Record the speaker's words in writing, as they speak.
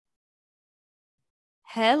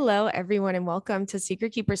Hello, everyone, and welcome to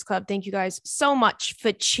Secret Keepers Club. Thank you guys so much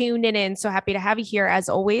for tuning in. So happy to have you here. As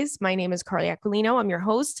always, my name is Carly Aquilino. I'm your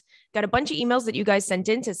host. Got a bunch of emails that you guys sent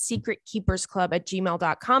in to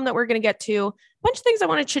secretkeepersclub@gmail.com that we're going to get to. A bunch of things I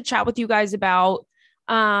want to chit chat with you guys about.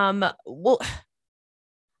 Well, I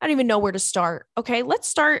don't even know where to start. Okay, let's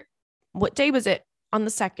start. What day was it? On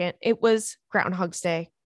the 2nd. It was Groundhog's Day.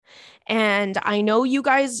 And I know you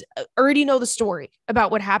guys already know the story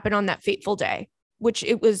about what happened on that fateful day, which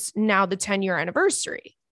it was now the 10-year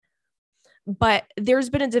anniversary. But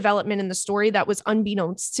there's been a development in the story that was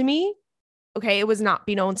unbeknownst to me. Okay, it was not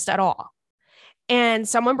beknownst at all. And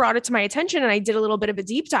someone brought it to my attention and I did a little bit of a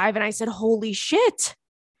deep dive and I said, holy shit.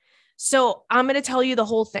 So I'm going to tell you the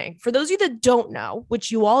whole thing. For those of you that don't know,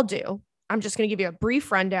 which you all do, I'm just going to give you a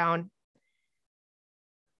brief rundown.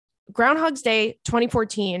 Groundhog's Day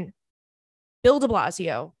 2014, Bill de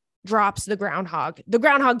Blasio drops the groundhog. The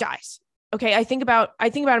groundhog dies. Okay, I think about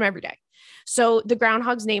him every day. So the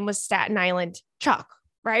groundhog's name was Staten Island Chuck,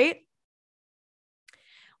 right?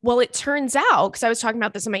 Well, it turns out, because I was talking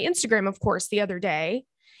about this on my Instagram, of course, the other day,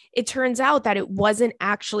 it turns out that it wasn't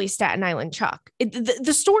actually Staten Island Chuck.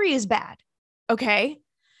 The story is bad, okay?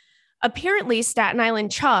 Apparently, Staten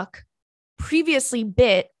Island Chuck previously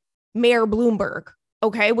bit Mayor Bloomberg,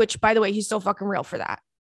 okay? Which, by the way, he's so fucking real for that.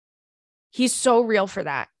 He's so real for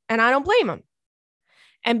that. And I don't blame him.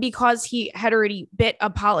 And because he had already bit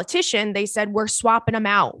a politician, they said, we're swapping him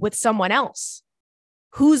out with someone else.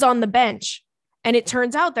 Who's on the bench? And it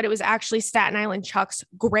turns out that it was actually Staten Island Chuck's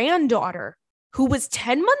granddaughter, who was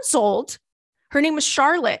 10 months old. Her name was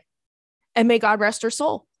Charlotte. And may God rest her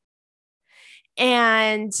soul.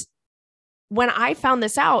 And when I found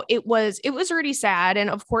this out, it was already sad.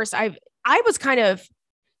 And of course, I was kind of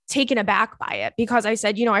taken aback by it because I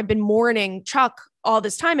said, I've been mourning Chuck all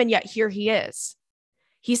this time. And yet here he is.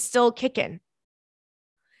 He's still kicking.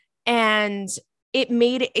 And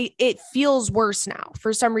it feels worse now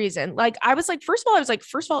for some reason. Like I was like, first of all,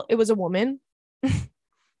 it was a woman.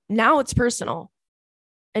 Now it's personal.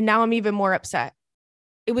 And now I'm even more upset.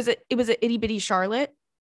 It was a itty bitty Charlotte.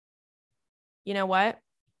 You know what?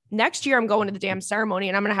 Next year I'm going to the damn ceremony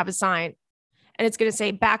and I'm going to have a sign and it's going to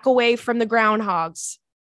say, back away from the groundhogs.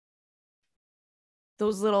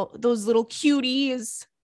 Those little cuties.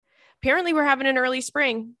 Apparently we're having an early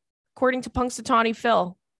spring, according to Punxsutawney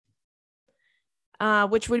Phil,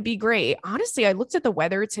 which would be great. Honestly, I looked at the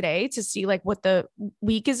weather today to see like what the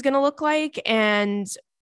week is going to look like. And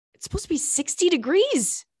it's supposed to be 60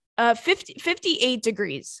 degrees, 58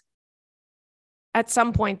 degrees at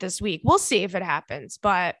some point this week. We'll see if it happens.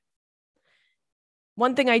 But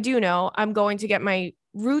one thing I do know, I'm going to get my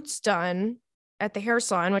roots done at the hair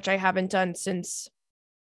salon, which I haven't done since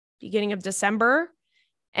beginning of December.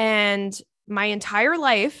 And my entire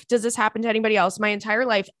life, does this happen to anybody else? My entire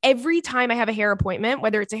life, every time I have a hair appointment,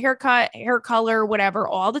 whether it's a haircut, hair color, whatever,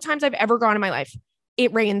 all the times I've ever gone in my life,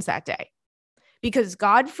 it rains that day. Because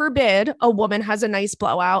God forbid a woman has a nice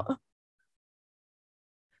blowout.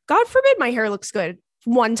 God forbid my hair looks good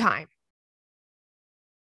one time.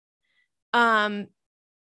 So I'm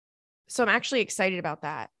actually excited about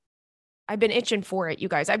that. I've been itching for it, you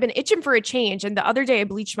guys. I've been itching for a change. And the other day I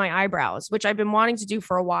bleached my eyebrows, which I've been wanting to do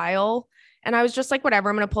for a while. And I was just like, whatever,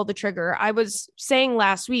 I'm going to pull the trigger. I was saying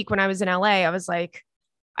last week when I was in LA, I was like,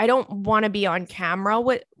 I don't want to be on camera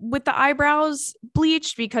with the eyebrows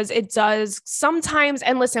bleached because it does sometimes.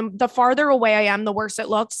 And listen, the farther away I am, the worse it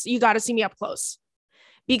looks. You got to see me up close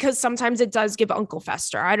because sometimes it does give Uncle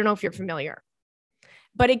Fester. I don't know if you're familiar,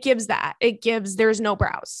 but it gives that. There's no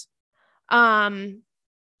brows.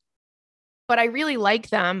 But I really like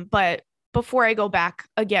them. But before I go back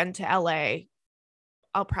again to LA,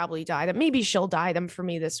 I'll probably dye them. Maybe she'll dye them for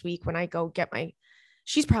me this week when I go get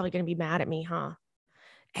she's probably going to be mad at me, huh?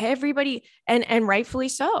 Everybody, and rightfully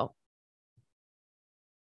so.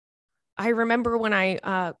 I remember when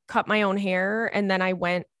I cut my own hair and then I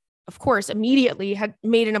went, of course, immediately had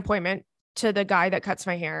made an appointment to the guy that cuts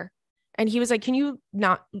my hair. And he was like,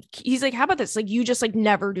 he's like, how about this? Like, you just like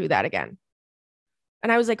never do that again.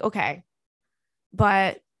 And I was like, okay.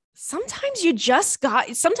 But sometimes you get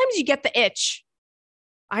the itch.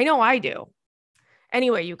 I know I do.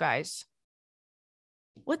 Anyway, you guys,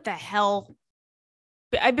 what the hell?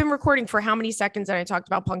 I've been recording for how many seconds and I talked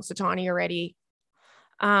about Punxsutawney already.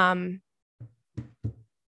 Let's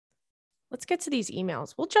get to these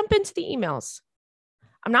emails. We'll jump into the emails.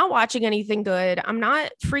 I'm not watching anything good. I'm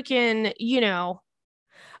not freaking,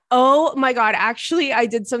 Oh my God. Actually, I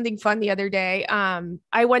did something fun the other day.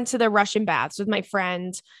 I went to the Russian baths with my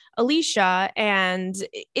friend Alicia. And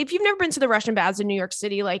if you've never been to the Russian baths in New York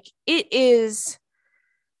City, like it is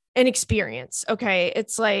an experience. Okay.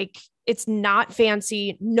 It's like, it's not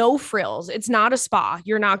fancy, no frills. It's not a spa.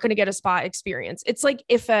 You're not going to get a spa experience. It's like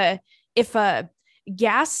if a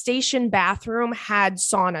gas station bathroom had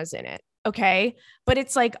saunas in it. Okay. But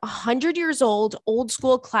it's like 100 years old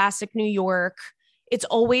school, classic New York. It's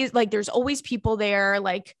always like, there's always people there.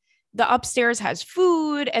 Like the upstairs has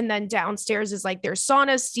food, and then downstairs is like there's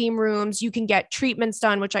saunas, steam rooms. You can get treatments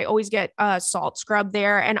done, which I always get salt scrub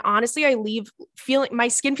there. And honestly, I leave feeling, my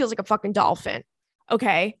skin feels like a fucking dolphin.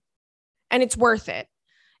 Okay. And it's worth it.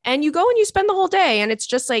 And you go and you spend the whole day, and it's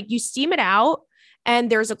just like you steam it out, and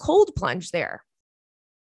there's a cold plunge there,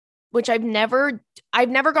 which I've never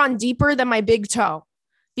gone deeper than my big toe,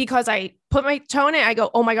 because I put my toe in it. I go,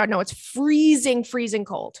 oh my God, no, it's freezing, freezing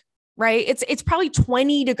cold, right? It's probably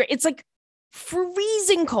 20 degrees. It's like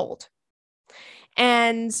freezing cold.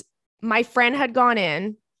 And my friend had gone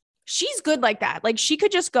in. She's good like that. Like she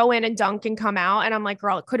could just go in and dunk and come out. And I'm like,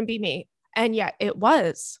 girl, it couldn't be me. And yet it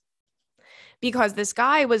was, because this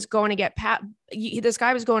guy was going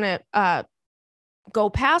to go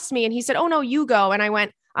past me, and he said, oh no, you go. And I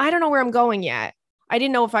went, I don't know where I'm going yet. I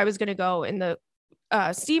didn't know if I was going to go in the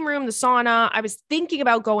steam room, the sauna. I was thinking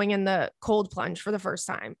about going in the cold plunge for the first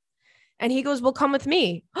time. And he goes, well, come with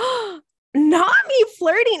me. Not me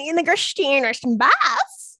flirting in the Christian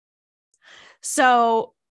baths.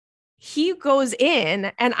 So he goes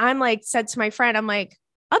in, and I'm like, said to my friend, I'm like,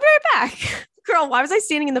 I'll be right back. Girl, why was I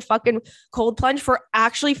standing in the fucking cold plunge for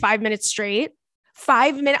actually 5 minutes straight?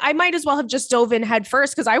 5 minutes. I might as well have just dove in head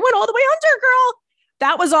first, because I went all the way under, girl.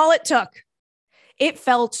 That was all it took. It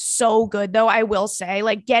felt so good, though. I will say,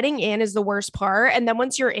 like, getting in is the worst part. And then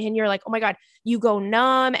once you're in, you're like, oh my God, you go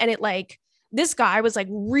numb. And it like, this guy was like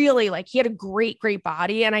really like, he had a great, great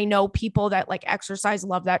body. And I know people that like exercise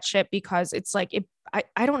love that shit, because it's like,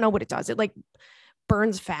 I don't know what it does. It like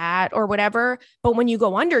burns fat or whatever. But when you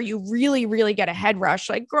go under, you really, really get a head rush.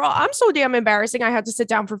 Like, girl, I'm so damn embarrassing. I had to sit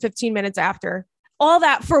down for 15 minutes after. All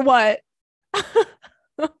that for what?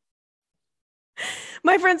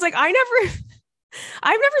 My friend's like, I've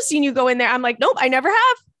never seen you go in there. I'm like, nope, I never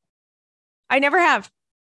have. I never have.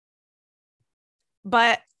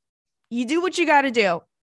 But you do what you got to do.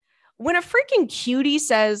 When a freaking cutie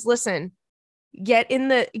says, listen, get in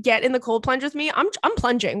the cold plunge with me, I'm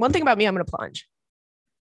plunging. One thing about me, I'm going to plunge.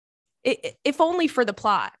 If only for the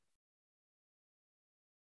plot.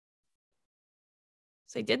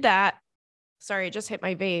 So I did that. Sorry, I just hit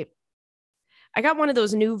my vape. I got one of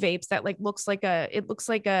those new vapes that like looks like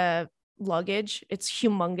a luggage. It's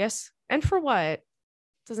humongous. And for what? It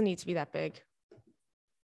doesn't need to be that big.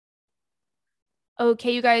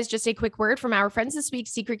 Okay, you guys, just a quick word from our friends this week.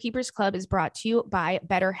 Secret Keepers Club is brought to you by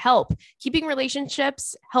BetterHelp. Keeping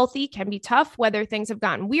relationships healthy can be tough, whether things have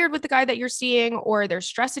gotten weird with the guy that you're seeing or there's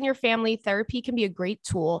stress in your family. Therapy can be a great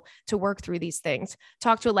tool to work through these things.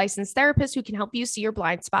 Talk to a licensed therapist who can help you see your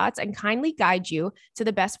blind spots and kindly guide you to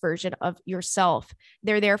the best version of yourself.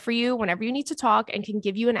 They're there for you whenever you need to talk and can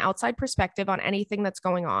give you an outside perspective on anything that's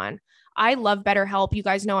going on. I love BetterHelp. You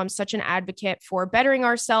guys know I'm such an advocate for bettering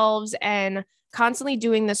ourselves and constantly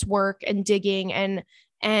doing this work and digging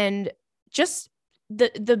and just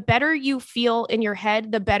the better you feel in your head,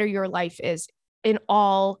 the better your life is in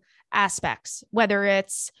all aspects, whether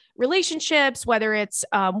it's relationships, whether it's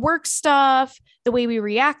work stuff, the way we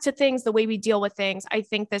react to things, the way we deal with things. I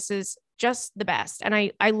think this is just the best. And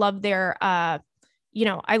I love their, I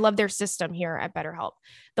love their system here at BetterHelp.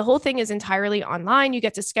 The whole thing is entirely online. You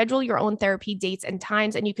get to schedule your own therapy dates and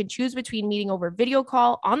times, and you can choose between meeting over video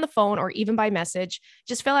call, on the phone, or even by message.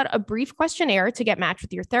 Just fill out a brief questionnaire to get matched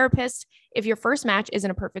with your therapist. If your first match isn't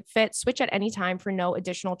a perfect fit, switch at any time for no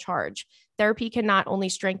additional charge. Therapy can not only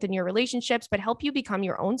strengthen your relationships, but help you become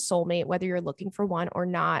your own soulmate, whether you're looking for one or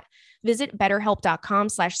not. Visit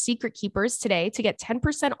betterhelp.com/secretkeepers today to get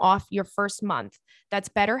 10% off your first month. That's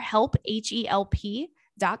BetterHelp,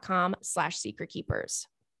 HELP.com/secretkeepers.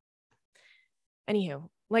 Anywho,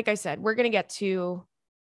 like I said, we're going to get to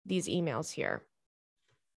these emails here.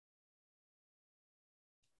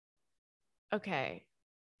 Okay.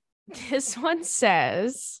 This one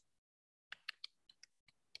says,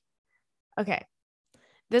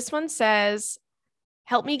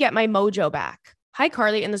 help me get my mojo back. Hi,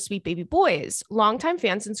 Carly and the sweet baby boys. Longtime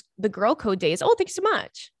fan since the girl code days. Oh, thank you so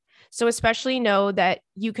much. So especially know that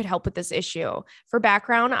you could help with this issue. For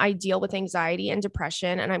background, I deal with anxiety and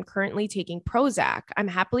depression, and I'm currently taking Prozac. I'm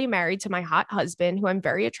happily married to my hot husband, who I'm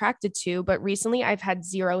very attracted to, but recently I've had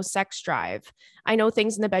zero sex drive. I know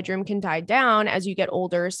things in the bedroom can die down as you get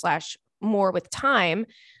older / more with time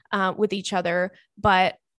with each other,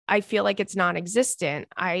 but I feel like it's non-existent.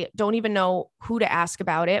 I don't even know who to ask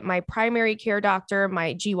about it. My primary care doctor,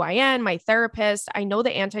 my GYN, my therapist, I know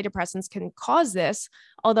that antidepressants can cause this,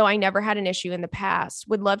 although I never had an issue in the past.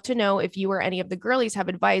 Would love to know if you or any of the girlies have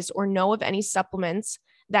advice or know of any supplements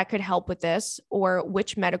that could help with this, or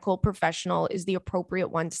which medical professional is the appropriate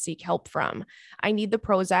one to seek help from. I need the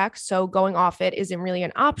Prozac, so going off it isn't really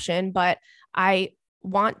an option, but I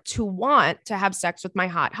want to have sex with my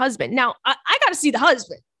hot husband. Now, I got to see the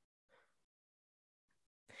husband.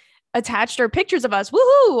 Attached are pictures of us,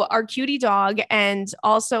 woohoo, our cutie dog, and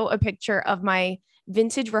also a picture of my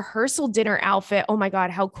vintage rehearsal dinner outfit. Oh my God,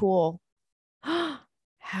 how cool.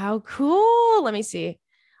 How cool. Let me see.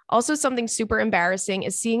 Also, something super embarrassing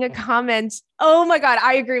is seeing a comment. Oh my God,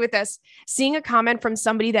 I agree with this. Seeing a comment from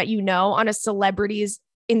somebody that you know on a celebrity's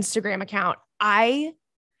Instagram account. I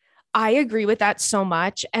agree with that so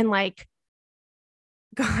much. And like,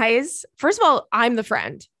 guys, first of all, I'm the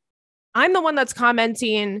friend. I'm the one that's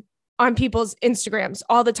commenting on people's Instagrams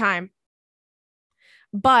all the time.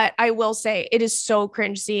 But I will say it is so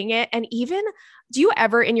cringe seeing it. And even, do you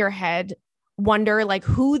ever in your head wonder like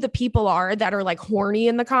who the people are that are like horny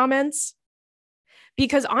in the comments?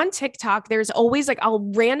 Because on TikTok, there's always like,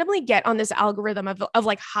 I'll randomly get on this algorithm of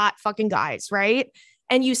like hot fucking guys, right?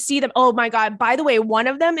 And you see them. Oh my God. By the way, one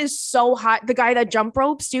of them is so hot. The guy that jump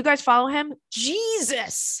ropes. Do you guys follow him?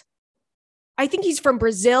 Jesus. I think he's from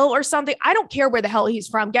Brazil or something. I don't care where the hell he's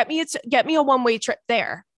from. Get me a one-way trip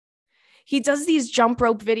there. He does these jump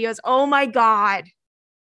rope videos. Oh my God.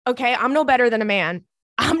 Okay. I'm no better than a man.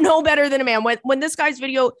 When this guy's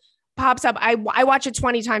video pops up, I watch it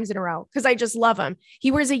 20 times in a row because I just love him.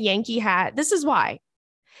 He wears a Yankee hat. This is why.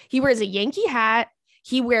 He wears a Yankee hat.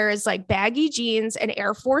 He wears like baggy jeans and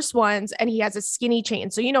Air Force Ones, and he has a skinny chain.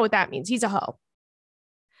 So you know what that means. He's a hoe.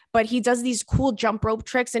 But he does these cool jump rope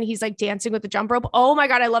tricks and he's like dancing with the jump rope. Oh my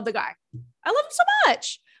God, I love the guy. I love him so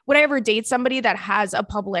much. Would I ever date somebody that has a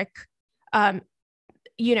public, persona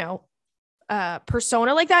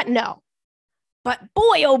like that? No. But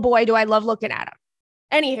boy, oh boy, do I love looking at him.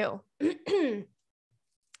 Anywho,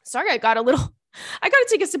 sorry, I got to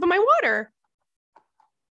take a sip of my water.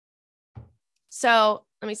 So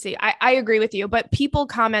let me see. I agree with you, but people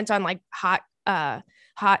comment on like hot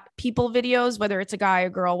people videos, whether it's a guy, a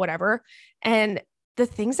girl, whatever. And the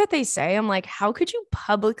things that they say, I'm like, how could you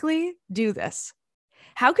publicly do this?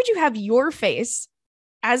 How could you have your face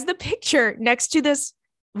as the picture next to this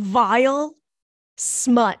vile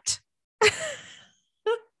smut?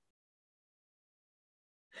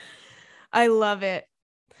 I love it.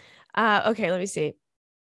 Okay, let me see.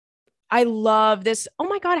 I love this. Oh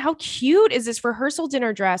my God, how cute is this rehearsal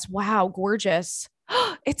dinner dress? Wow, gorgeous.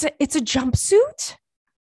 It's a jumpsuit.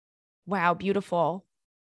 Wow, beautiful.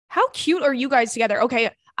 How cute are you guys together? Okay,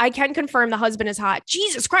 I can confirm the husband is hot.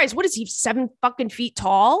 Jesus Christ, what is he, 7 fucking feet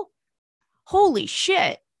tall? Holy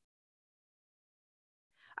shit.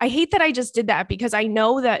 I hate that I just did that because I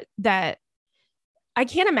know that I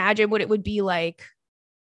can't imagine what it would be like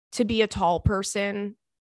to be a tall person,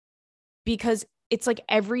 because it's like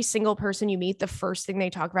every single person you meet, the first thing they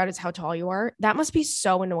talk about is how tall you are. That must be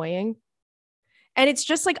so annoying. And it's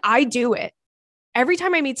just like, I do it. Every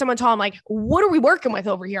time I meet someone tall, I'm like, what are we working with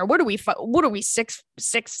over here? What are we 6'6"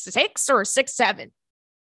 or 6'7"?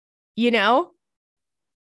 You know,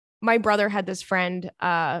 my brother had this friend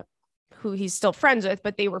who he's still friends with,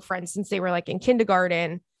 but they were friends since they were like in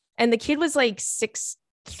kindergarten. And the kid was like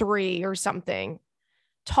 6'3" or something.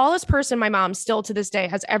 Tallest person my mom still to this day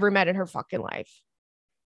has ever met in her fucking life.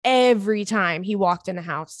 Every time he walked in the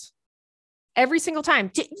house. Every single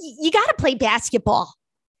time. You got to play basketball.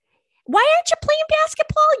 Why aren't you playing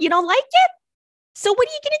basketball? You don't like it? So what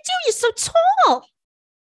are you going to do? You're so tall.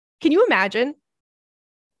 Can you imagine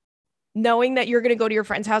knowing that you're going to go to your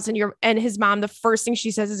friend's house and his mom, the first thing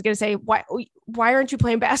she says is going to say, why aren't you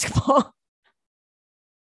playing basketball?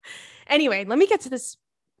 Anyway, let me get to this,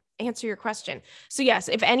 answer your question. So yes,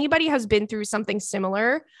 if anybody has been through something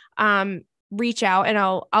similar, reach out and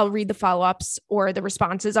I'll read the follow-ups or the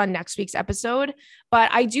responses on next week's episode.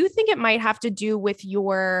 But I do think it might have to do with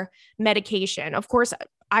your medication. Of course,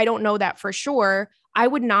 I don't know that for sure. I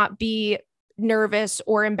would not be nervous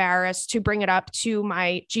or embarrassed to bring it up to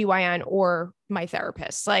my GYN or my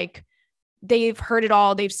therapist. Like, they've heard it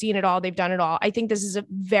all, they've seen it all, they've done it all. I think this is a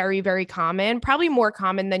very, very common, probably more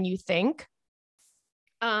common than you think.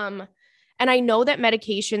 And I know that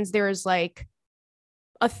medications, there's like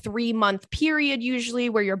a 3-month period usually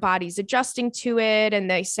where your body's adjusting to it. And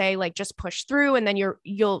they say like, just push through and then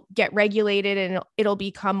you'll get regulated and it'll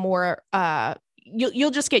become more,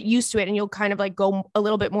 you'll just get used to it and you'll kind of like go a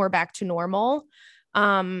little bit more back to normal.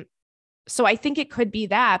 So I think it could be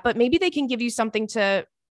that, but maybe they can give you something to,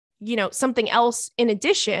 something else in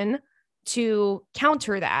addition to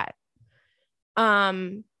counter that.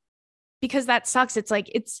 Um, because that sucks. It's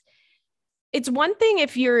like, it's one thing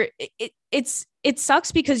if it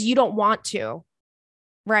sucks because you don't want to,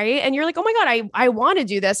 right? And you're like, oh my God, I want to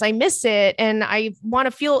do this. I miss it. And I want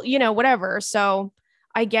to feel, whatever. So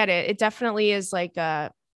I get it. It definitely is like,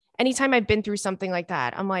 anytime I've been through something like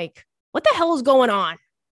that, I'm like, what the hell is going on?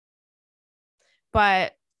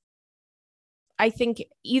 But I think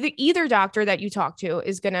either doctor that you talk to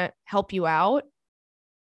is going to help you out.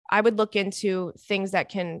 I would look into things that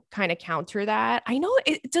can kind of counter that. I know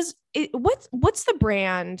it does. What's the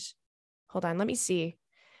brand? Hold on, let me see.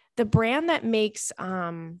 The brand that makes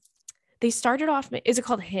they started off, is it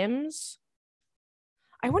called Hims?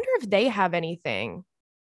 I wonder if they have anything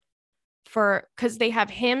because they have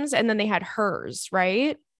Hims and then they had Hers,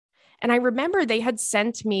 right? And I remember they had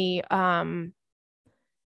sent me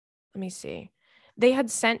let me see. They had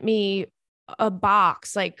sent me a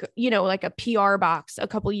box, like, like a PR box a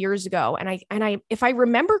couple years ago. And I, if I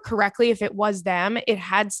remember correctly, if it was them, it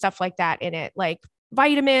had stuff like that in it, like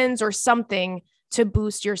vitamins or something to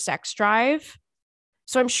boost your sex drive.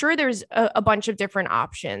 So I'm sure there's a bunch of different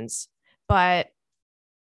options, and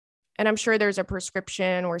I'm sure there's a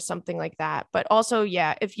prescription or something like that. But also,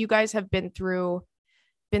 yeah, if you guys have been through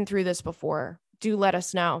this before, do let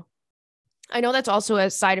us know. I know that's also a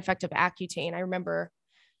side effect of Accutane. I remember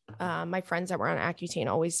my friends that were on Accutane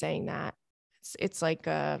always saying that it's like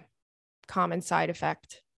a common side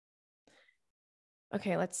effect.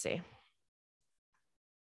 Okay, let's see.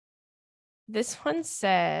 This one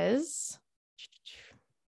says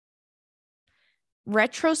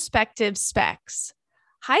retrospective specs.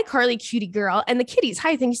 Hi, Carly, cutie girl, and the kitties.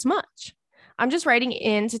 Hi, thank you so much. I'm just writing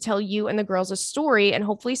in to tell you and the girls a story, and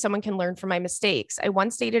hopefully someone can learn from my mistakes. I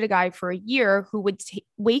once dated a guy for a year who would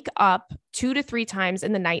wake up 2 to 3 times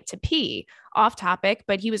in the night to pee. Off topic,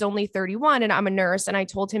 but he was only 31 and I'm a nurse. And I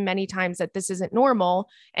told him many times that this isn't normal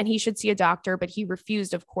and he should see a doctor, but he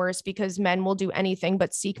refused, of course, because men will do anything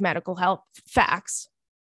but seek medical help. Facts.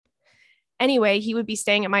 Anyway, he would be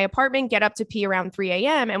staying at my apartment, get up to pee around 3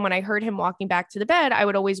 a.m. And when I heard him walking back to the bed, I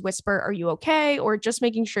would always whisper, "Are you okay?" Or just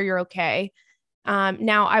making sure you're okay.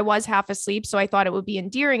 Now I was half asleep, so I thought it would be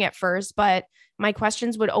endearing at first, but my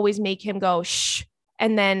questions would always make him go, shh,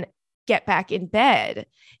 and then get back in bed.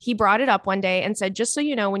 He brought it up one day and said, just so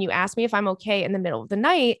you know, when you ask me if I'm okay in the middle of the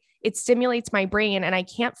night, it stimulates my brain and I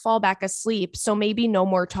can't fall back asleep. So maybe no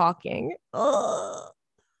more talking. Ugh.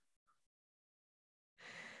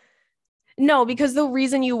 No, because the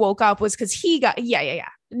reason you woke up was because he got, yeah.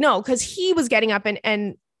 No, because he was getting up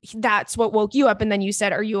and that's what woke you up. And then you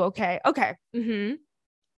said, "Are you okay?" Okay. Mm-hmm.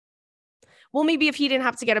 Well, maybe if he didn't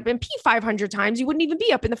have to get up and pee 500 times, you wouldn't even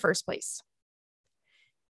be up in the first place.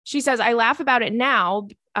 She says, I laugh about it now,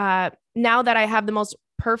 now that I have the most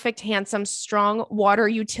perfect, handsome, strong water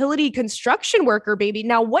utility construction worker, baby.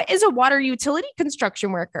 Now, what is a water utility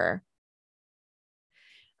construction worker?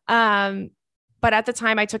 But at the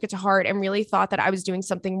time I took it to heart and really thought that I was doing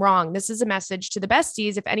something wrong. This is a message to the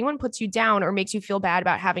besties. If anyone puts you down or makes you feel bad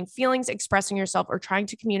about having feelings, expressing yourself, or trying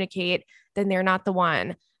to communicate, then they're not the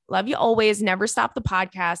one. Love you always. Never stop the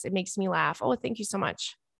podcast. It makes me laugh. Oh, thank you so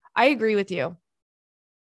much. I agree with you.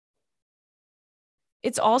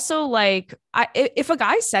 It's also like, if a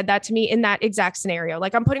guy said that to me in that exact scenario,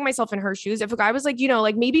 like I'm putting myself in her shoes. If a guy was like,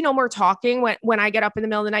 like maybe no more talking when I get up in the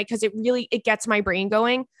middle of the night, because it gets my brain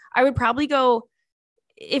going, I would probably go,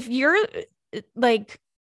 if you're like,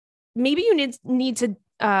 maybe you need to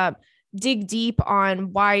dig deep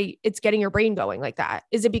on why it's getting your brain going like that.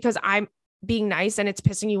 Is it because I'm being nice and it's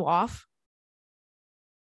pissing you off?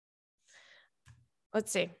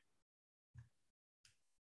 Let's see.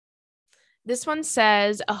 This one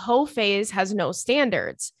says a hoe phase has no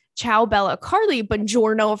standards. Ciao Bella Carly,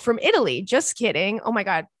 buongiorno from Italy. Just kidding. Oh my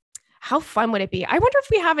God. How fun would it be? I wonder if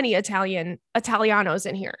we have any Italianos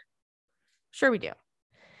in here. Sure we do.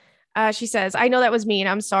 She says, I know that was mean.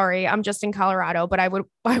 I'm sorry. I'm just in Colorado, but I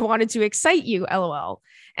wanted to excite you. LOL.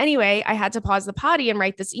 Anyway, I had to pause the potty and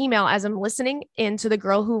write this email as I'm listening in to the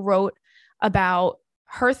girl who wrote about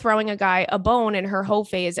her throwing a guy a bone in her hoe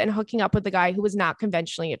phase and hooking up with the guy who was not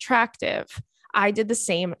conventionally attractive. I did the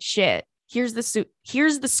same shit. Here's the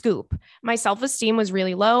scoop. My self-esteem was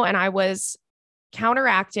really low and I was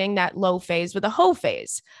counteracting that low phase with a hoe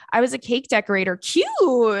phase. I was a cake decorator.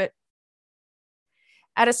 Cute.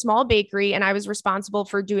 at a small bakery, and I was responsible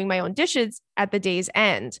for doing my own dishes at the day's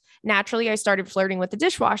end. Naturally, I started flirting with the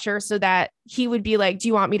dishwasher so that he would be like, "Do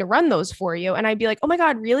you want me to run those for you?" And I'd be like, "Oh my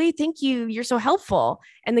God, really? Thank you. You're so helpful."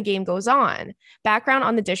 And the game goes on. Background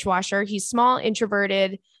on the dishwasher: he's small,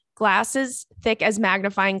 introverted, glasses thick as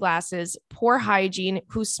magnifying glasses, poor hygiene,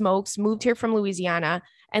 who smokes, moved here from Louisiana,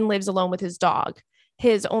 and lives alone with his dog.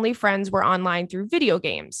 His only friends were online through video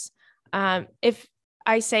games. If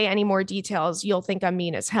I say any more details, you'll think I'm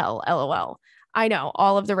mean as hell, LOL. I know,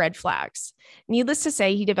 all of the red flags. Needless to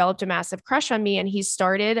say, he developed a massive crush on me, and he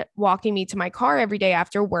started walking me to my car every day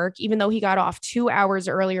after work, even though he got off 2 hours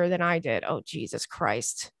earlier than I did. Oh, Jesus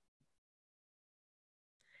Christ.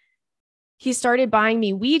 He started buying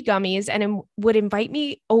me weed gummies and would invite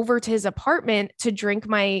me over to his apartment to drink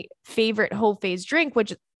my favorite whole phase drink,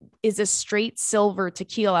 which is a straight silver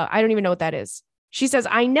tequila. I don't even know what that is. She says,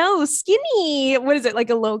 I know, skinny. What is it? Like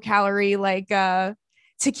a low calorie, like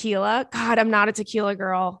tequila. God, I'm not a tequila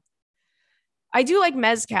girl. I do like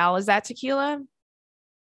mezcal. Is that tequila?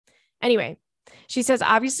 Anyway, she says,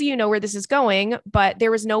 obviously, you know where this is going, but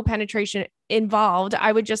there was no penetration involved.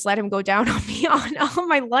 I would just let him go down on me on all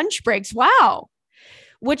my lunch breaks. Wow.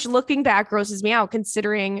 Which, looking back, grosses me out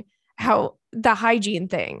considering how the hygiene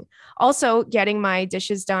thing. Also, getting my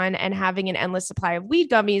dishes done and having an endless supply of weed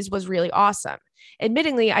gummies was really awesome.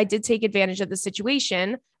 Admittingly, I did take advantage of the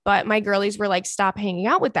situation, but my girlies were like, stop hanging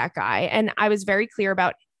out with that guy. And I was very clear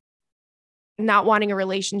about not wanting a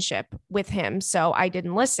relationship with him. So I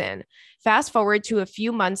didn't listen. Fast forward to a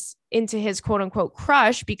few months into his quote unquote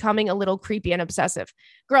crush becoming a little creepy and obsessive.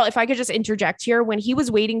 Girl, if I could just interject here, when he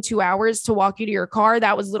was waiting 2 hours to walk you to your car,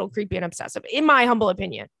 that was a little creepy and obsessive, in my humble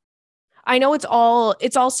opinion. I know it's all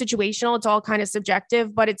situational. It's all kind of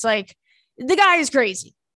subjective, but it's like, the guy is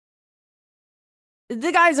crazy.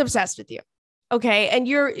 The guy's obsessed with you. Okay. And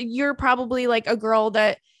you're probably like a girl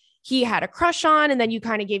that he had a crush on, and then you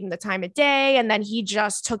kind of gave him the time of day, and then he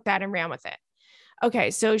just took that and ran with it.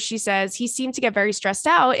 Okay, so she says he seemed to get very stressed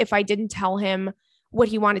out if I didn't tell him what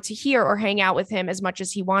he wanted to hear or hang out with him as much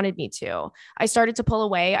as he wanted me to. I started to pull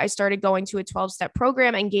away. I started going to a 12-step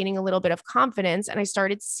program and gaining a little bit of confidence, and I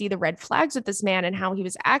started to see the red flags with this man and how he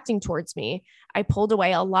was acting towards me. I pulled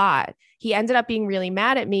away a lot. He ended up being really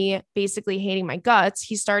mad at me, basically hating my guts.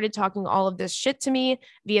 He started talking all of this shit to me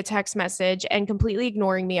via text message and completely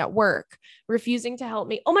ignoring me at work, refusing to help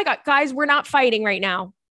me. Oh my God, guys, we're not fighting right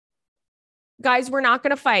now. Guys, we're not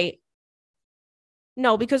going to fight.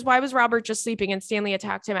 No, because why was Robert just sleeping and Stanley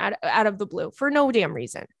attacked him out of the blue for no damn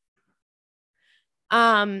reason?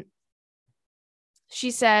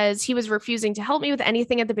 She says he was refusing to help me with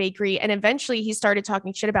anything at the bakery, and eventually he started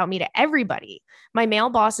talking shit about me to everybody. My male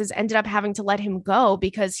bosses ended up having to let him go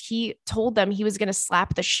because he told them he was going to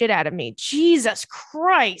slap the shit out of me. Jesus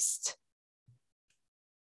Christ.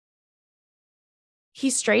 He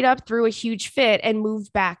straight up threw a huge fit and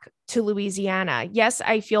moved back to Louisiana. Yes,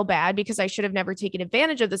 I feel bad because I should have never taken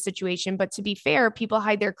advantage of the situation. But to be fair, people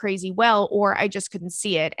hide their crazy well, or I just couldn't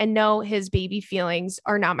see it. And no, his baby feelings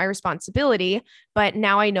are not my responsibility. But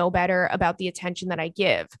now I know better about the attention that I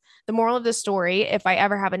give. The moral of the story, if I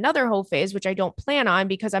ever have another whole phase, which I don't plan on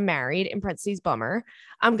because I'm married, in parentheses, bummer,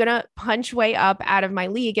 I'm going to punch way up out of my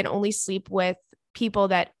league and only sleep with people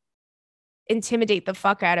that intimidate the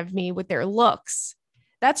fuck out of me with their looks.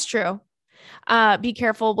 That's true. Be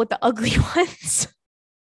careful with the ugly ones.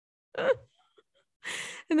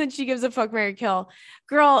 And then she gives a fuck, marry, kill.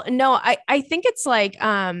 Girl, no, I think it's like,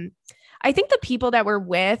 I think the people that we're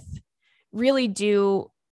with really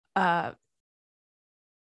do, the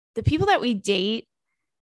people that we date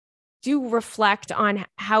do reflect on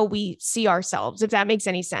how we see ourselves, if that makes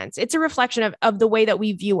any sense. It's a reflection of the way that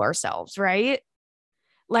we view ourselves, right?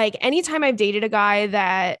 Like anytime I've dated a guy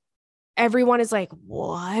that everyone is like,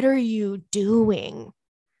 what are you doing?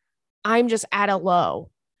 I'm just at a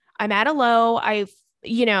low. I'm at a low. I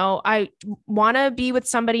want to be with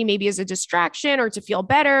somebody maybe as a distraction or to feel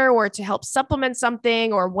better or to help supplement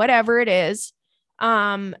something or whatever it is.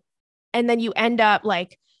 And then you end up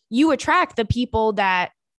like, you attract the people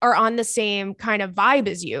that are on the same kind of vibe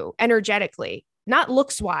as you energetically, not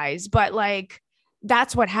looks wise, but like,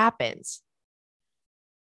 that's what happens.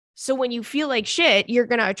 So when you feel like shit, you're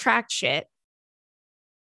going to attract shit.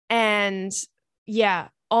 And yeah,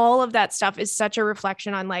 all of that stuff is such a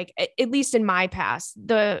reflection on like, at least in my past,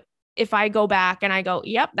 if I go back and I go,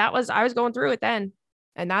 yep, I was going through it then.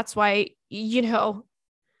 And that's why,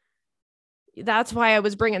 that's why I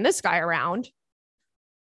was bringing this guy around.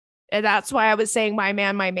 And that's why I was saying, my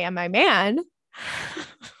man, my man, my man.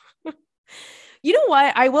 You know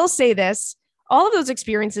what? I will say this. All of those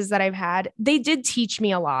experiences that I've had, they did teach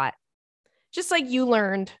me a lot. Just like you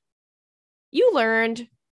learned. You learned.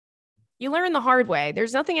 You learn the hard way.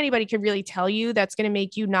 There's nothing anybody can really tell you that's going to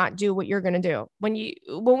make you not do what you're going to do. When we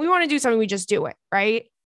want to do something, we just do it, right?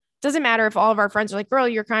 Doesn't matter if all of our friends are like, girl,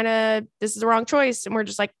 this is the wrong choice. And we're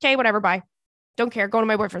just like, okay, whatever, bye. Don't care. Go to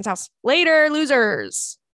my boyfriend's house. Later,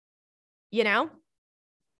 losers. You know?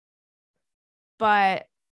 But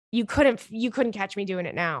you couldn't catch me doing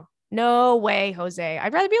it now. No way, Jose.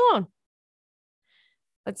 I'd rather be alone.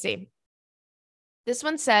 Let's see. This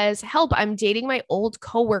one says, help, I'm dating my old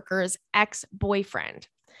coworker's ex-boyfriend.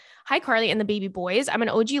 Hi, Carly and the baby boys. I'm an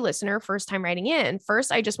OG listener, first time writing in.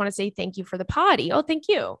 First, I just want to say thank you for the potty. Oh, thank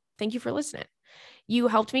you. Thank you for listening. You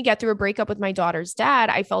helped me get through a breakup with my daughter's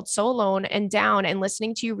dad. I felt so alone and down, and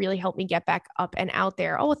listening to you really helped me get back up and out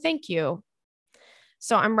there. Oh, thank you.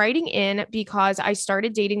 So I'm writing in because I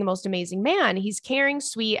started dating the most amazing man. He's caring,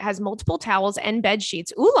 sweet, has multiple towels and bed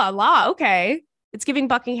sheets. Ooh la la. Okay. It's giving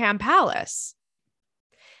Buckingham Palace.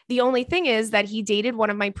 The only thing is that he dated one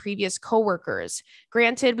of my previous coworkers.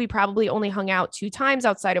 Granted, we probably only hung out 2 times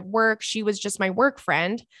outside of work. She was just my work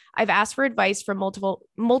friend. I've asked for advice from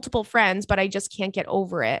multiple friends, but I just can't get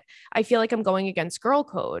over it. I feel like I'm going against girl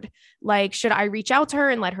code. Like, should I reach out to her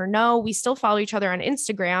and let her know? We still follow each other on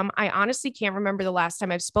Instagram. I honestly can't remember the last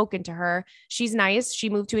time I've spoken to her. She's nice. She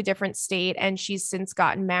moved to a different state and she's since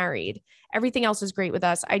gotten married. Everything else is great with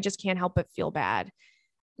us. I just can't help but feel bad.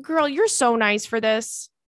 Girl, you're so nice for this.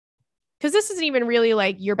 Because this isn't even really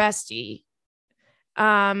like your bestie.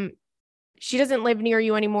 She doesn't live near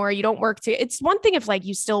you anymore. You don't work it's one thing if like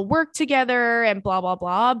you still work together and blah, blah,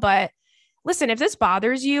 blah. But listen, if this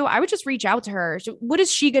bothers you, I would just reach out to her. So what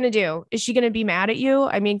is she going to do? Is she going to be mad at you?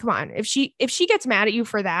 I mean, come on. If she gets mad at you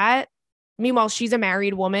for that, meanwhile, she's a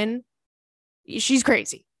married woman, she's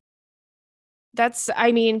crazy.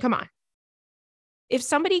 Come on. If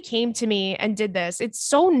somebody came to me and did this, it's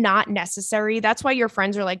so not necessary. That's why your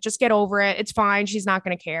friends are like, just get over it. It's fine. She's not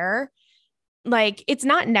going to care. Like, it's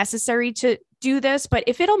not necessary to do this, but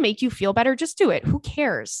if it'll make you feel better, just do it. Who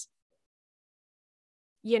cares?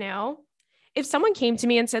 You know, if someone came to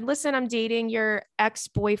me and said, listen, I'm dating your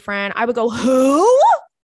ex-boyfriend, I would go, who?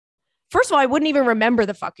 First of all, I wouldn't even remember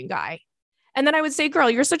the fucking guy. And then I would say, girl,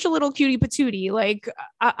 you're such a little cutie patootie. Like,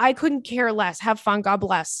 I couldn't care less. Have fun. God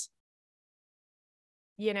bless.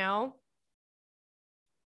 You know?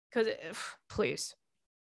 Because please.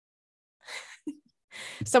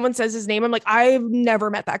 Someone says his name. I'm like, I've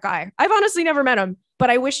never met that guy. I've honestly never met him,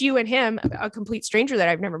 but I wish you and him, a complete stranger that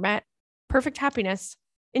I've never met, perfect happiness.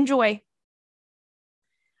 Enjoy.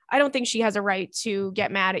 I don't think she has a right to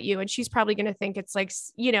get mad at you. And she's probably going to think it's like,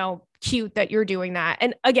 cute that you're doing that.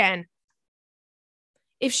 And again,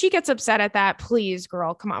 if she gets upset at that, please,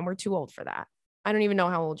 girl, come on. We're too old for that. I don't even know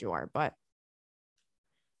how old you are, but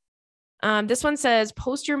this one says,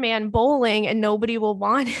 post your man bowling and nobody will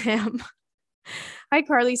want him. Hi,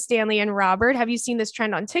 Carly, Stanley, and Robert. Have you seen this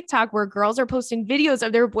trend on TikTok where girls are posting videos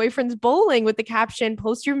of their boyfriends bowling with the caption,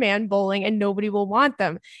 post your man bowling and nobody will want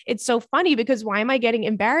them? It's so funny because why am I getting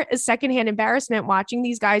secondhand embarrassment watching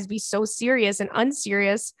these guys be so serious and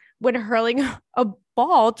unserious when hurling a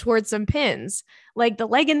ball towards some pins? Like the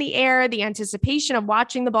leg in the air, the anticipation of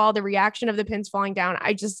watching the ball, the reaction of the pins falling down.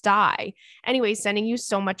 I just die. Anyway, sending you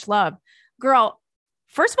so much love. Girl,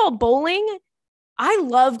 first of all, bowling, I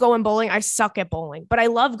love going bowling. I suck at bowling, but I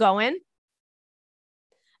love going.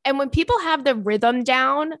 And when people have the rhythm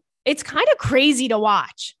down, it's kind of crazy to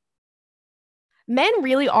watch. Men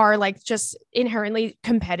really are like just inherently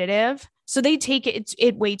competitive. So they take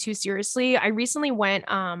it way too seriously. I recently went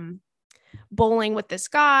bowling with this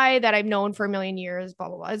guy that I've known for a million years, blah,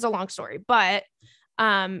 blah, blah. It's a long story, but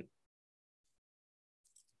I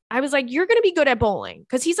was like, you're going to be good at bowling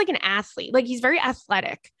because he's like an athlete. Like he's very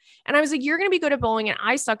athletic. And I was like, you're going to be good at bowling and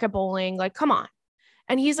I suck at bowling. Like, come on.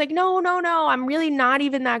 And he's like, no, I'm really not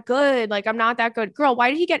even that good. Like, I'm not that good. Girl, why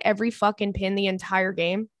did he get every fucking pin the entire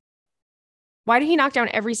game? Why did he knock down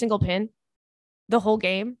every single pin the whole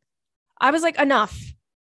game? I was like, enough.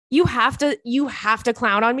 You have to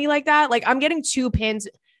clown on me like that. Like I'm getting 2 pins.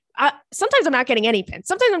 Sometimes I'm not getting any pins.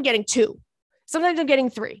 Sometimes I'm getting 2. Sometimes I'm getting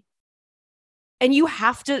 3. And you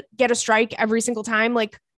have to get a strike every single time.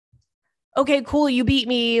 Like, okay, cool. You beat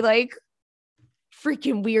me. Like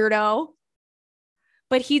freaking weirdo.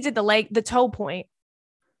 But he did the toe point,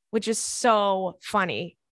 which is so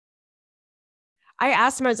funny. I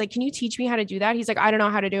asked him, I was like, can you teach me how to do that? He's like, I don't know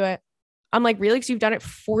how to do it. I'm like, really? Because you've done it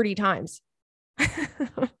 40 times.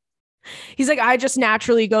 He's like, I just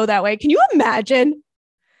naturally go that way. Can you imagine?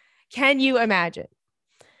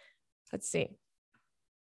 Let's see.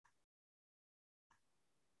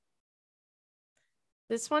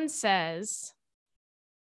 This one says,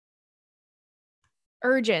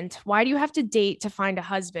 Urgent. Why do you have to date to find a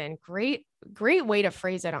husband? Great way to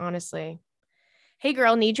phrase it, honestly. Hey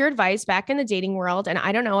girl, need your advice back in the dating world, and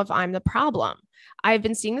I don't know if I'm the problem. I've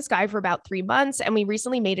been seeing this guy for about 3 months, and we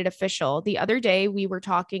recently made it official. The other day we were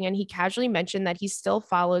talking, and he casually mentioned that he still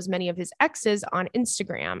follows many of his exes on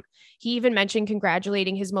Instagram. He even mentioned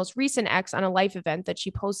congratulating his most recent ex on a life event that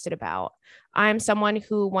she posted about. I'm someone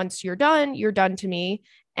who, once you're done to me.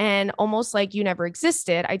 And almost like you never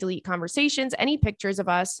existed, I delete conversations, any pictures of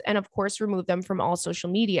us, and of course, remove them from all social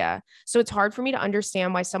media. So it's hard for me to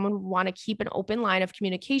understand why someone would want to keep an open line of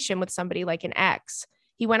communication with somebody like an ex.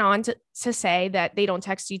 He went on to say that they don't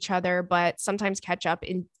text each other, but sometimes catch up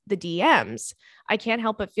in the DMs. I can't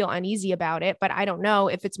help but feel uneasy about it, but I don't know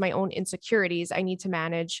if it's my own insecurities I need to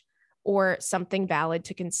manage or something valid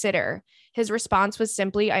to consider. His response was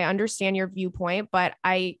simply, I understand your viewpoint, but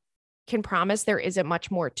I can promise there isn't much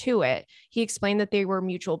more to it. He explained that they were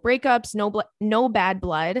mutual breakups, no bad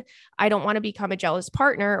blood. I don't want to become a jealous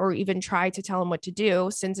partner or even try to tell him what to do.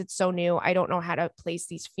 Since it's so new, I don't know how to place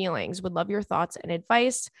these feelings. Would love your thoughts and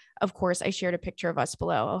advice. Of course, I shared a picture of us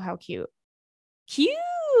below. Oh, how cute.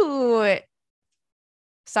 Cute.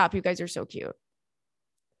 Stop, you guys are so cute.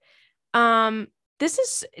 This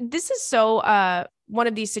is so one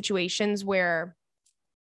of these situations where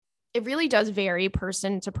it really does vary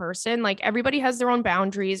person to person. Like everybody has their own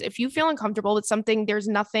boundaries. If you feel uncomfortable with something, there's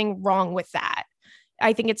nothing wrong with that.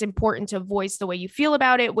 I think it's important to voice the way you feel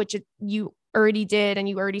about it, which you already did, and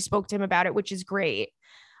you already spoke to him about it, which is great.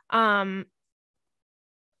 I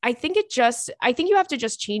think you have to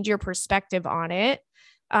just change your perspective on it.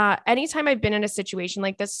 Anytime I've been in a situation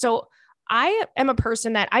like this, so I am a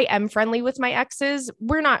person that I am friendly with my exes.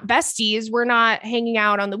 We're not besties. We're not hanging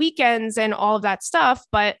out on the weekends and all of that stuff,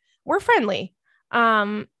 but we're friendly.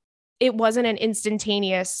 It wasn't an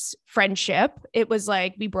instantaneous friendship. It was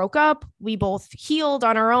like we broke up, we both healed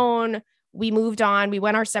on our own, we moved on, we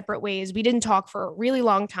went our separate ways. We didn't talk for a really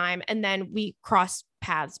long time, and then we crossed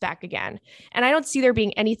paths back again. And I don't see there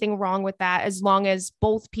being anything wrong with that as long as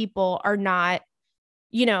both people are not,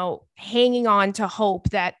 hanging on to hope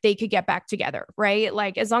that they could get back together, right?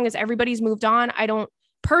 Like as long as everybody's moved on, I don't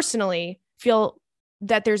personally feel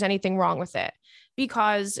that there's anything wrong with it,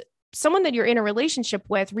 because someone that you're in a relationship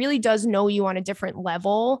with really does know you on a different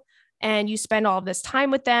level, and you spend all of this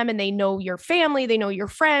time with them, and they know your family, they know your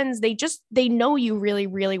friends, they know you really,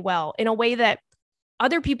 really well in a way that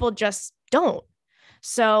other people just don't.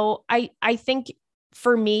 So I think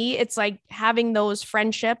for me, it's like having those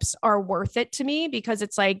friendships are worth it to me, because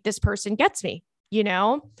it's like, this person gets me,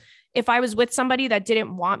 if I was with somebody that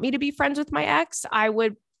didn't want me to be friends with my ex, I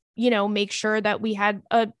would, make sure that we had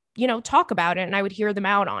a, talk about it, and I would hear them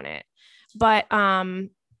out on it. But,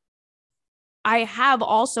 I have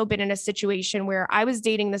also been in a situation where I was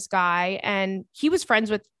dating this guy and he was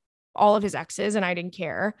friends with all of his exes and I didn't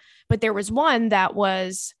care. But there was one that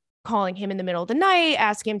was calling him in the middle of the night,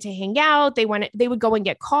 asking him to hang out. They would go and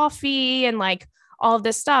get coffee and like all of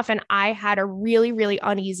this stuff. And I had a really, really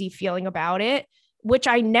uneasy feeling about it, which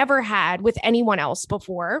I never had with anyone else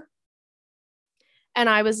before. And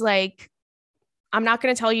I was like, I'm not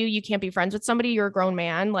going to tell you you can't be friends with somebody. You're a grown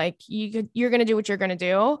man. Like you're going to do what you're going to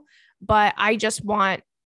do. But I just want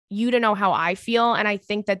you to know how I feel. And I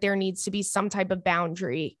think that there needs to be some type of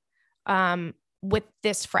boundary with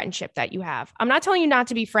this friendship that you have. I'm not telling you not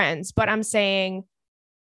to be friends, but I'm saying,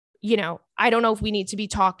 I don't know if we need to be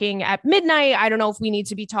talking at midnight. I don't know if we need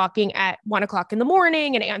to be talking at 1:00 in the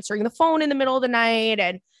morning and answering the phone in the middle of the night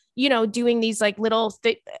and, doing these like little,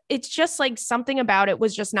 it's just like something about it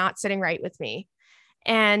was just not sitting right with me.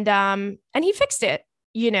 And he fixed it,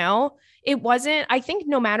 It wasn't, I think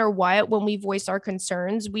no matter what, when we voice our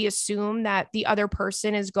concerns, we assume that the other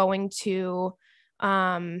person is going to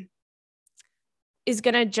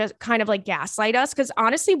just kind of like gaslight us. Cause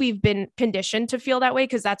honestly, we've been conditioned to feel that way.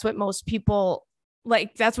 Cause that's what most people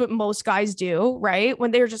that's what most guys do, right?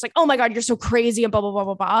 When they're just like, oh my God, you're so crazy and blah, blah, blah,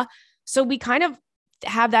 blah, blah. So we kind of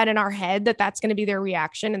have that in our head that that's going to be their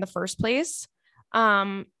reaction in the first place.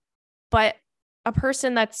 But a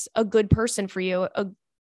person that's a good person for you,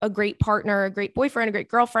 a great partner, a great boyfriend, a great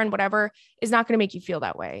girlfriend, whatever, is not going to make you feel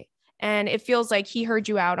that way. And it feels like he heard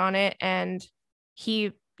you out on it and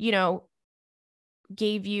he,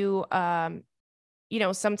 gave you,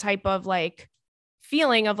 some type of like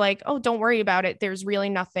feeling of like, oh, don't worry about it. There's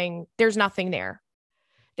nothing there.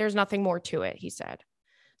 There's nothing more to it, he said.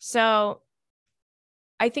 So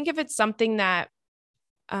I think if it's something that,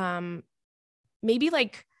 maybe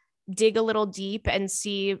like dig a little deep and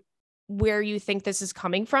see where you think this is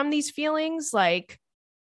coming from, these feelings, like,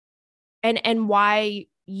 and why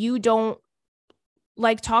you don't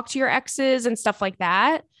like talk to your exes and stuff like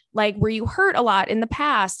that. Like, were you hurt a lot in the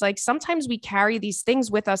past? Like, sometimes we carry these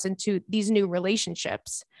things with us into these new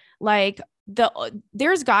relationships. Like,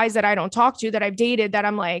 there's guys that I don't talk to that I've dated that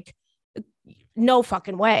I'm like, no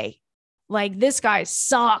fucking way. Like, this guy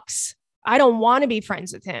sucks. I don't want to be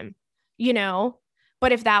friends with him, you know?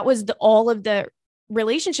 But if that was all of the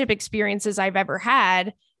relationship experiences I've ever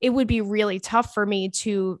had, it would be really tough for me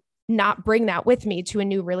to not bring that with me to a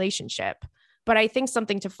new relationship. But I think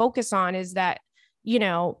something to focus on is that,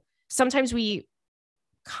 sometimes we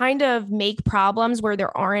kind of make problems where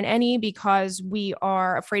there aren't any because we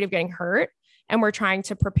are afraid of getting hurt and we're trying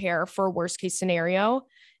to prepare for a worst case scenario.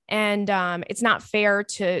 And it's not fair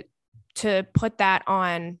to put that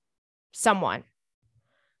on someone.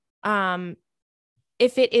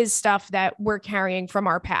 If it is stuff that we're carrying from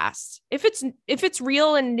our past, if it's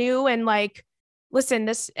real and new and like, listen,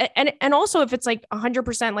 this, and also if it's like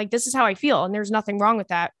 100%, like, this is how I feel and there's nothing wrong with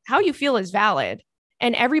that. How you feel is valid.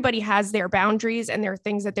 And everybody has their boundaries and their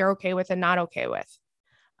things that they're okay with and not okay with.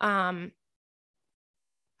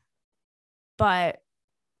 But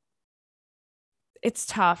it's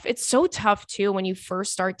tough. It's so tough too when you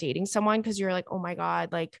first start dating someone because you're like, oh my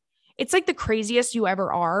God, like, it's like the craziest you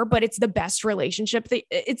ever are, but it's the best relationship.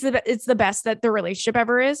 It's the best that the relationship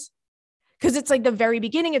ever is. Because it's like the very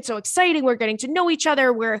beginning. It's so exciting. We're getting to know each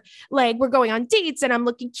other. We're going on dates and I'm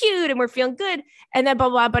looking cute and we're feeling good. And then blah,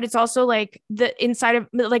 blah, but it's also like the inside of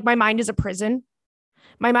like my mind is a prison.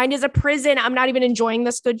 My mind is a prison. I'm not even enjoying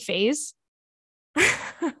this good phase.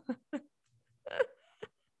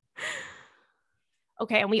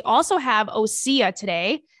 Okay. And we also have Osea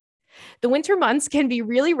today. The winter months can be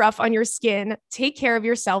really rough on your skin. Take care of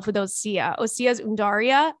yourself with Osea. Osea's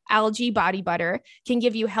Undaria algae body butter can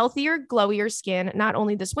give you healthier, glowier skin, not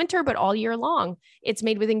only this winter, but all year long. It's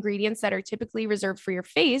made with ingredients that are typically reserved for your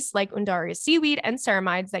face, like Undaria seaweed and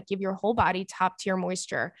ceramides that give your whole body top tier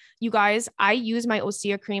moisture. You guys, I use my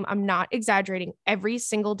Osea cream. I'm not exaggerating, every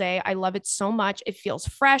single day. I love it so much. It feels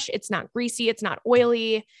fresh. It's not greasy. It's not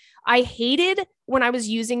oily. I hated when I was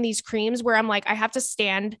using these creams where I'm like, I have to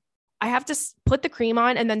put the cream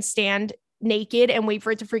on and then stand naked and wait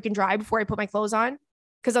for it to freaking dry before I put my clothes on.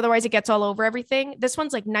 Because otherwise it gets all over everything. This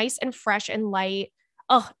one's like nice and fresh and light.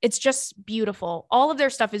 Oh, it's just beautiful. All of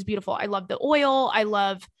their stuff is beautiful. I love the oil. I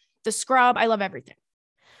love the scrub. I love everything.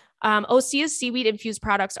 Osea's seaweed infused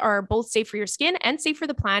products are both safe for your skin and safe for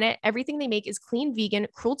the planet. Everything they make is clean, vegan,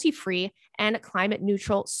 cruelty-free, and climate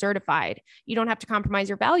neutral certified. You don't have to compromise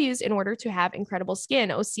your values in order to have incredible skin.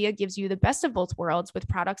 Osea gives you the best of both worlds with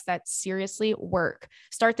products that seriously work.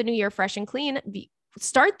 Start the new year fresh and clean.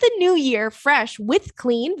 Start the new year fresh with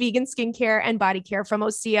clean vegan skincare and body care from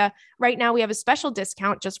Osea. Right now, we have a special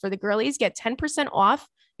discount just for the girlies. Get 10% off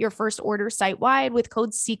your first order site-wide with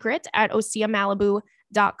code SECRET at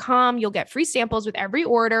oseamalibu.com. You'll get free samples with every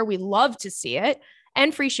order. We love to see it.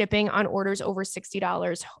 And free shipping on orders over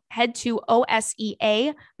 $60. Head to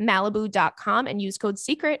oseamalibu.com and use code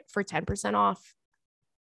SECRET for 10% off.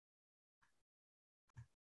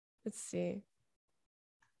 Let's see.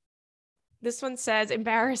 This one says,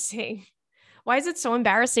 embarrassing. Why is it so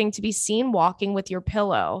embarrassing to be seen walking with your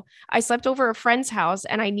pillow? I slept over a friend's house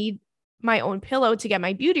and I need my own pillow to get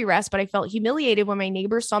my beauty rest, but I felt humiliated when my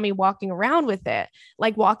neighbors saw me walking around with it.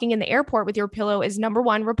 Like, walking in the airport with your pillow is, number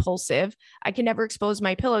one, repulsive. I can never expose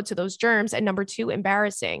my pillow to those germs. And number two,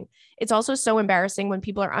 embarrassing. It's also so embarrassing when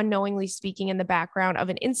people are unknowingly speaking in the background of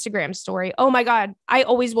an Instagram story. Oh my God, I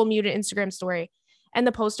always will mute an Instagram story. And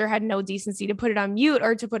the poster had no decency to put it on mute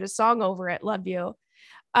or to put a song over it. Love you.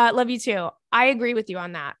 Love you too. I agree with you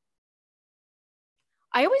on that.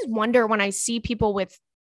 I always wonder when I see people with,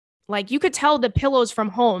 like, you could tell the pillow's from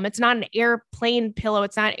home. It's not an airplane pillow.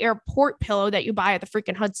 It's not an airport pillow that you buy at the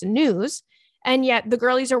freaking Hudson News. And yet the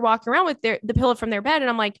girlies are walking around with the pillow from their bed. And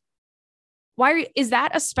I'm like, is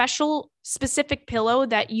that a specific pillow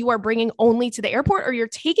that you are bringing only to the airport, or you're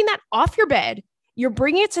taking that off your bed? You're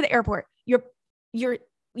bringing it to the airport. You're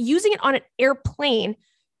using it on an airplane.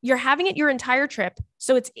 You're having it your entire trip.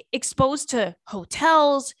 So it's exposed to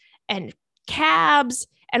hotels and cabs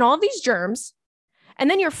and all these germs. And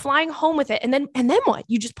then you're flying home with it. And then what?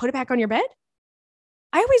 You just put it back on your bed?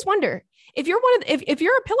 I always wonder if you're if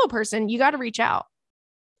you're a pillow person, you got to reach out,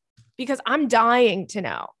 because I'm dying to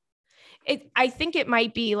know. I think it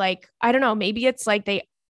might be like, I don't know, maybe it's like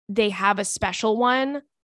they have a special one,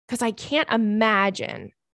 because I can't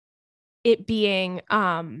imagine it being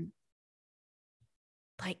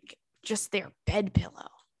like just their bed pillow.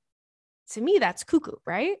 To me, that's cuckoo,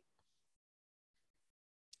 right?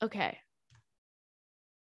 Okay.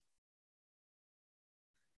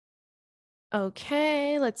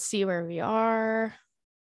 Okay, let's see where we are.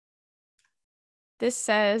 This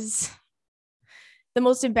says the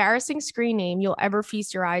most embarrassing screen name you'll ever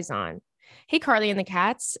feast your eyes on. Hey, Carly and the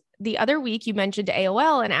Cats. The other week you mentioned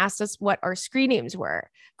AOL and asked us what our screen names were.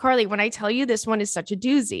 Carly, when I tell you this one is such a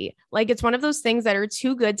doozy, like it's one of those things that are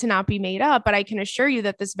too good to not be made up, but I can assure you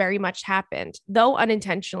that this very much happened, though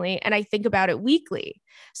unintentionally, and I think about it weekly.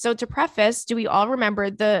 So to preface, do we all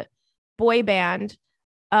remember the boy band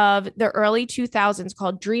of the early 2000s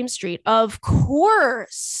called Dream Street? Of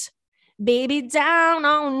course. Baby down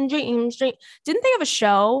on Dream Street. Didn't they have a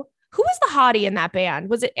show? Who was the hottie in that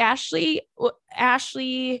band? Was it Ashley?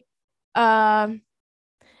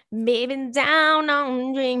 Baby down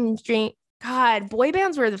on Dream Street. God, boy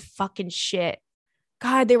bands were the fucking shit.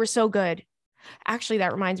 God, they were so good. Actually,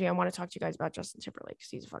 that reminds me, I want to talk to you guys about Justin Timberlake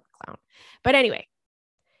because he's a fucking clown. But anyway,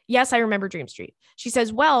 yes, I remember Dream Street. She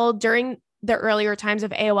says, well, during the earlier times of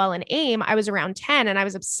AOL and AIM, I was around 10 and I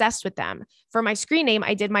was obsessed with them. For my screen name,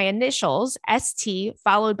 I did my initials, ST,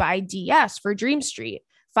 followed by DS for Dream Street,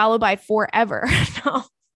 followed by Forever. No.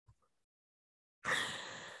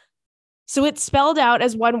 So it's spelled out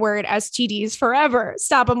as one word, STDs forever.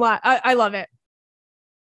 Stop, I love it.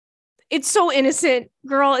 It's so innocent,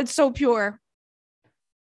 girl. It's so pure.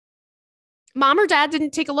 Mom or dad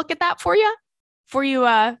didn't take a look at that for you before you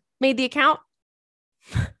made the account?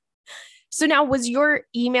 So now, was your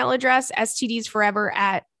email address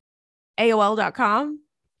stdsforever@aol.com?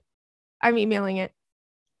 I'm emailing it.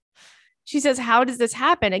 She says, how does this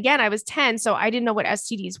happen? Again, I was 10, so I didn't know what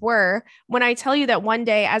STDs were. When I tell you that one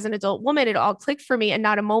day as an adult woman, it all clicked for me and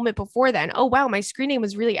not a moment before then. Oh, wow, my screen name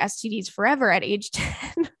was really STDs forever at age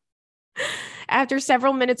 10. After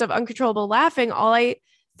several minutes of uncontrollable laughing, all I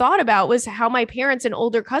thought about was how my parents and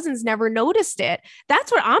older cousins never noticed it.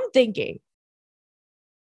 That's what I'm thinking.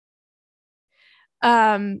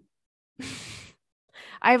 I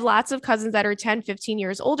have lots of cousins that are 10, 15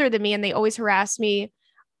 years older than me, and they always harass me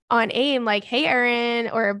on AIM, like, hey,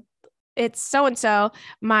 Erin, or it's so-and-so.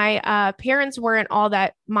 My parents weren't all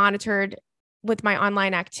that monitored with my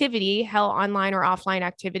online activity, hell, online or offline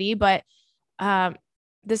activity. But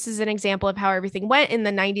this is an example of how everything went in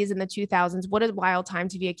the 90s and the 2000s. What a wild time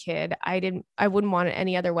to be a kid. I wouldn't want it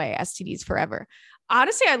any other way. STDs forever.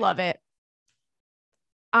 Honestly, I love it.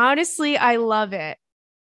 Honestly, I love it.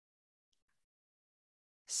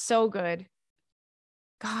 So good.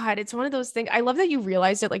 God, it's one of those things. I love that you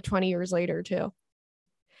realized it like 20 years later, too.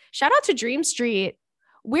 Shout out to Dream Street.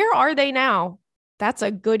 Where are they now? That's a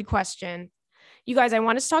good question. You guys, I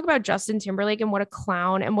want us to talk about Justin Timberlake and what a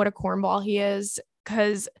clown and what a cornball he is.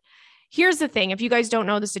 Because here's the thing. If you guys don't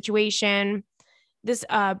know the situation, this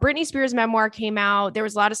Britney Spears memoir came out. There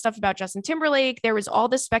was a lot of stuff about Justin Timberlake. There was all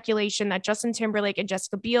this speculation that Justin Timberlake and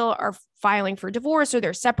Jessica Biel are filing for divorce or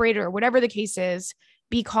they're separated or whatever the case is,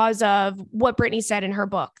 because of what Britney said in her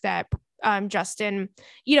book that Justin,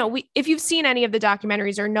 if you've seen any of the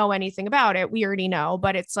documentaries or know anything about it, we already know,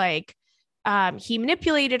 but it's like he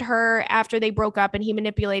manipulated her after they broke up, and he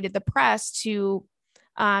manipulated the press to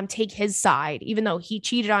take his side, even though he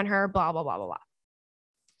cheated on her, blah, blah, blah, blah, blah.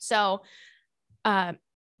 So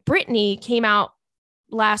Britney came out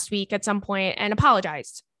last week at some point and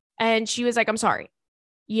apologized. And she was like, I'm sorry.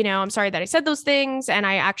 I'm sorry that I said those things. And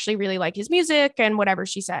I actually really like his music and whatever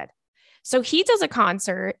she said. So he does a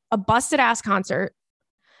concert, a busted ass concert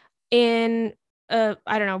in, I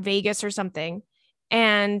don't know, Vegas or something.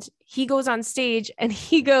 And he goes on stage and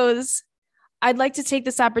he goes, I'd like to take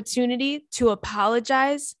this opportunity to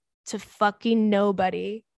apologize to fucking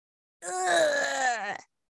nobody. Ugh.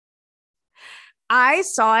 I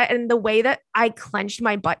saw it, and the way that I clenched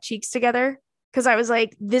my butt cheeks together, because I was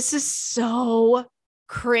like, this is so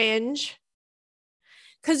cringe.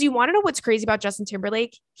 Because you want to know what's crazy about Justin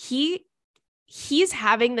Timberlake? He's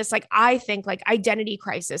having this, like, I think, like, identity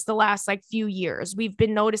crisis the last like few years. We've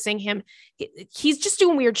been noticing him. He's just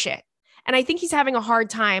doing weird shit. And I think he's having a hard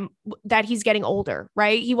time that he's getting older,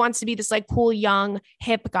 right? He wants to be this like cool, young,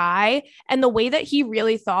 hip guy. And the way that he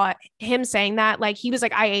really thought him saying that, like, he was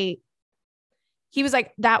like, I ate. He was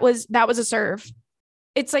like, that was a serve.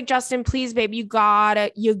 It's like, Justin, please, babe, you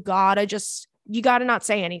gotta not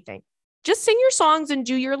say anything. Just sing your songs and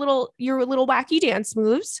do your little wacky dance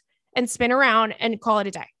moves and spin around and call it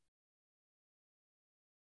a day.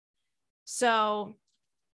 So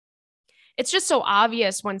it's just so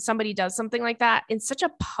obvious when somebody does something like that in such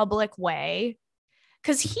a public way,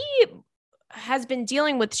 because he has been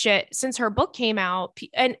dealing with shit since her book came out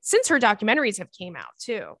and since her documentaries have came out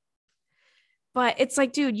too. But it's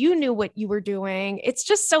like, dude, you knew what you were doing. It's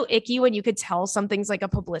just so icky when you could tell something's like a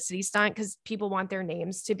publicity stunt, because people want their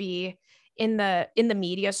names to be in the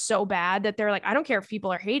media so bad that they're like, I don't care if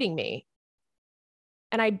people are hating me.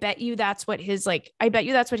 And I bet you that's what his like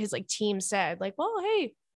team said. Like, well,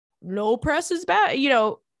 hey, no press is bad,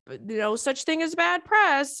 no such thing as bad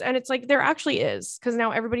press. And it's like, there actually is, because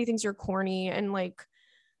now everybody thinks you're corny and like,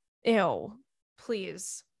 ew,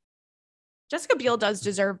 please. Jessica Biel does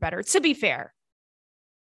deserve better, to be fair.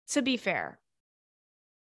 To be fair.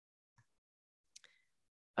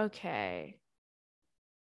 Okay.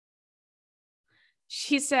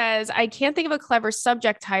 She says, I can't think of a clever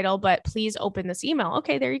subject title, but please open this email.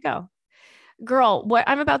 Okay, there you go. Girl, what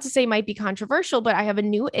I'm about to say might be controversial, but I have a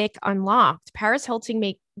new ick unlocked. Paris Hilton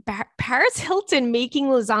making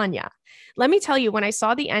lasagna. Let me tell you, when I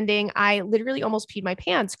saw the ending, I literally almost peed my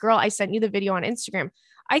pants. Girl, I sent you the video on Instagram.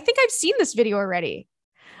 I think I've seen this video already.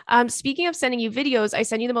 Speaking of sending you videos, I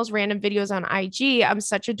send you the most random videos on IG. I'm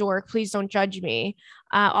such a dork. Please don't judge me.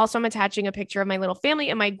 Also, I'm attaching a picture of my little family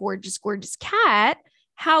and my gorgeous, gorgeous cat.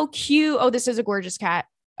 How cute. Oh, this is a gorgeous cat.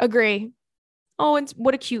 Agree. Oh, and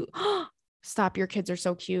what a cute. Stop. Your kids are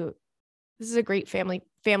so cute. This is a great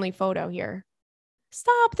family photo here.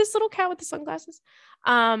 Stop. This little cat with the sunglasses.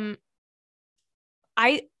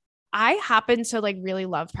 I happen to like really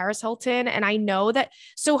love Paris Hilton. And I know that,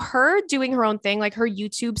 so her doing her own thing, like her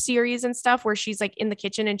YouTube series and stuff where she's like in the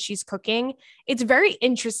kitchen and she's cooking, it's very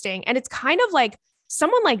interesting. And it's kind of like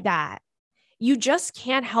someone like that, you just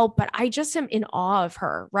can't help, but I just am in awe of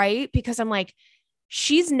her, right? Because I'm like,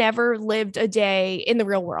 she's never lived a day in the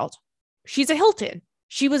real world. She's a Hilton.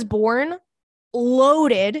 She was born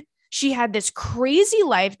loaded. She had this crazy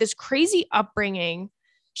life, this crazy upbringing.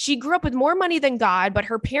 She grew up with more money than God, but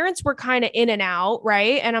her parents were kind of in and out,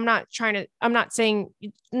 right? And I'm not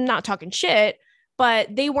talking shit,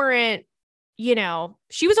 but they weren't,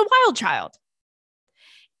 she was a wild child.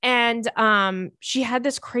 And she had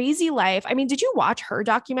this crazy life. I mean, did you watch her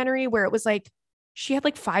documentary where it was like, she had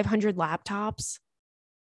like 500 laptops?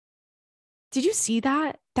 Did you see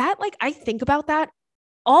that? Like, I think about that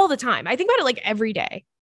all the time. I think about it like every day.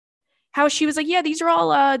 How she was like, yeah, these are all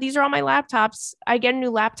my laptops. I get a new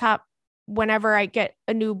laptop whenever I get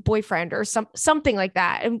a new boyfriend or something like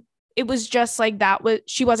that. And it was just like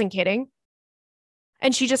she wasn't kidding.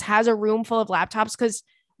 And she just has a room full of laptops because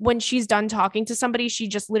when she's done talking to somebody, she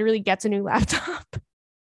just literally gets a new laptop.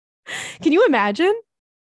 Can you imagine?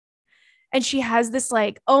 And she has this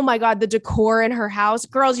like, oh my God, the decor in her house.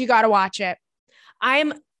 Girls, you got to watch it. I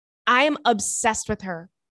am obsessed with her.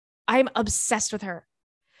 I'm obsessed with her.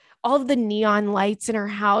 All of the neon lights in her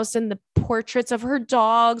house and the portraits of her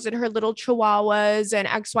dogs and her little chihuahuas and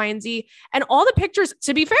X, Y, and Z. And all the pictures,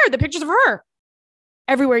 to be fair, the pictures of her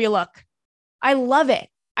everywhere you look. I love it.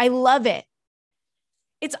 I love it.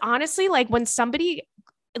 It's honestly like when somebody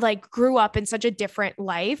like grew up in such a different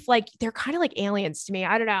life, like they're kind of like aliens to me.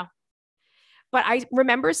 I don't know. But I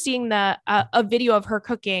remember seeing a video of her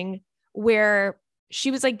cooking where she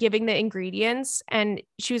was like giving the ingredients and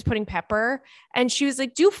she was putting pepper and she was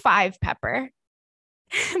like, do 5 pepper,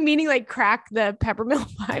 meaning like crack the pepper mill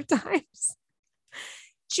 5 times.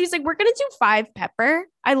 She was like, we're going to do 5 pepper.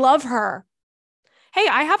 I love her. Hey,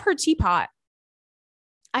 I have her teapot.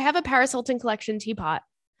 I have a Paris Hilton collection teapot.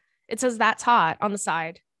 It says that's hot on the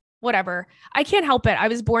side. Whatever. I can't help it. I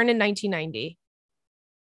was born in 1990.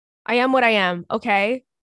 I am what I am. Okay.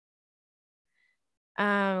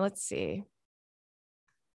 Let's see.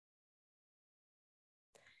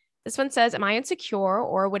 This one says, am I insecure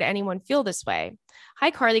or would anyone feel this way?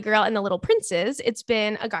 Hi, Carly girl and the little princes. It's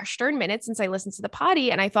been a gosh darn minute since I listened to the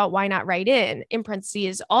potty and I thought, why not write in? In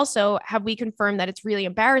parentheses, also, have we confirmed that it's really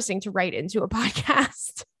embarrassing to write into a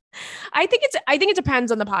podcast? I think it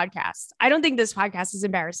depends on the podcast. I don't think this podcast is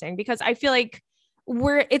embarrassing because I feel like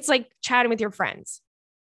it's like chatting with your friends.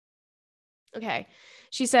 Okay.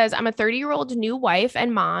 She says, I'm a 30-year-old new wife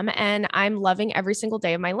and mom, and I'm loving every single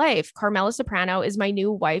day of my life. Carmela Soprano is my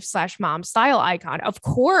new wife/mom style icon. Of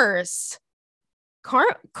course.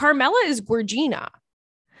 Carmela is Gorgina.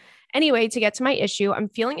 Anyway, to get to my issue, I'm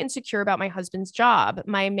feeling insecure about my husband's job.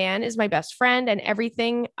 My man is my best friend and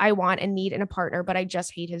everything I want and need in a partner, but I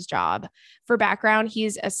just hate his job. For background,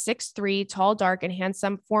 he's a 6'3", tall, dark, and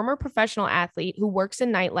handsome former professional athlete who works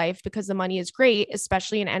in nightlife because the money is great,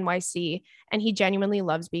 especially in NYC, and he genuinely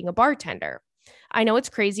loves being a bartender. I know it's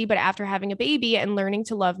crazy, but after having a baby and learning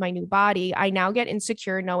to love my new body, I now get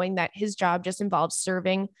insecure knowing that his job just involves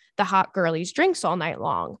serving the hot girlies drinks all night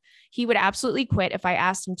long. He would absolutely quit if I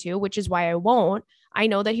asked him to, which is why I won't. I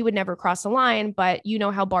know that he would never cross the line, but you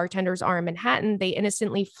know how bartenders are in Manhattan. They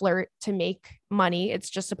innocently flirt to make money. It's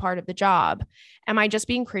just a part of the job. Am I just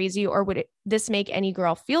being crazy, or would this make any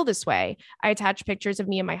girl feel this way? I attach pictures of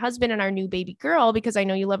me and my husband and our new baby girl because I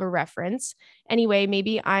know you love a reference. Anyway,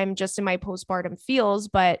 maybe I'm just in my postpartum feels,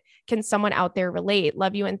 but can someone out there relate?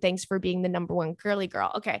 Love you and thanks for being the number one girly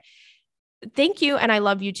girl. Okay. Thank you. And I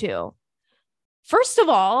love you too. First of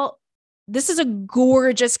all, this is a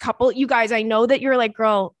gorgeous couple. You guys, I know that you're like,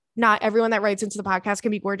 girl, not everyone that writes into the podcast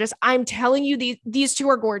can be gorgeous. I'm telling you, these two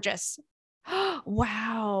are gorgeous.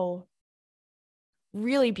 Wow.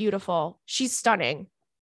 Really beautiful. She's stunning.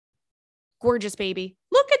 Gorgeous baby.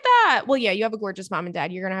 Look at that. Well, yeah, you have a gorgeous mom and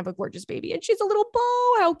dad. You're going to have a gorgeous baby. And she's a little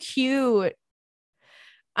bow. How cute.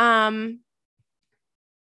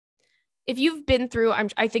 If you've been through,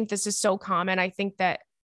 I think this is so common. I think that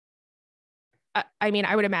I mean,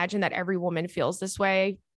 I would imagine that every woman feels this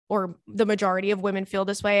way, or the majority of women feel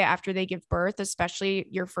this way after they give birth, especially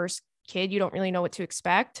your first kid. You don't really know what to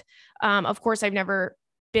expect. Of course, I've never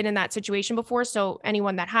been in that situation before. So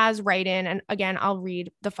anyone that has, write in. And again, I'll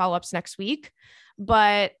read the follow-ups next week.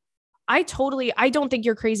 But I don't think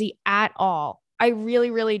you're crazy at all. I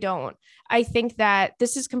really, really don't. I think that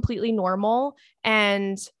this is completely normal.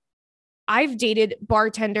 And I've dated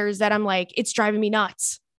bartenders that I'm like, it's driving me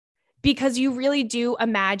nuts. Because you really do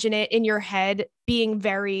imagine it in your head being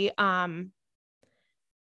very, because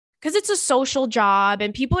it's a social job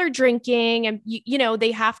and people are drinking and, you know, they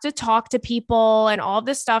have to talk to people and all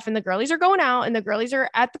this stuff. And the girlies are going out and the girlies are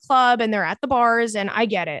at the club and they're at the bars. And I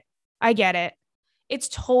get it. I get it. It's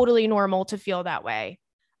totally normal to feel that way.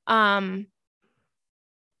 You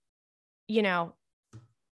know,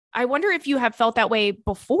 I wonder if you have felt that way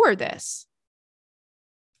before this.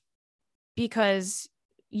 Because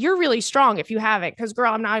you're really strong if you haven't, because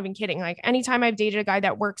girl, I'm not even kidding. Like anytime I've dated a guy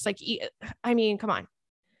that works, like, I mean, come on,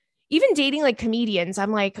 even dating like comedians,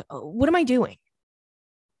 I'm like, oh, what am I doing?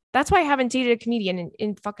 That's why I haven't dated a comedian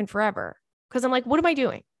in fucking forever. Cause I'm like, what am I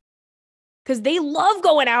doing? Cause they love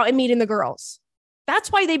going out and meeting the girls. That's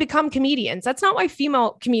why they become comedians. That's not why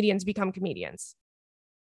female comedians become comedians.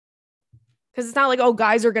 Cause it's not like, oh,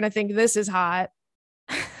 guys are going to think this is hot.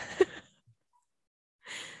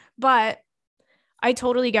 But I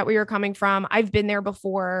totally get where you're coming from. I've been there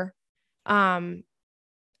before. And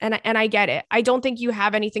I get it. I don't think you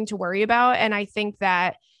have anything to worry about. And I think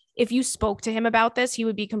that if you spoke to him about this, he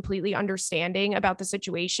would be completely understanding about the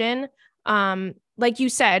situation. Like you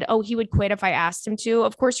said, oh, he would quit if I asked him to.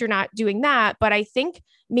 Of course, you're not doing that. But I think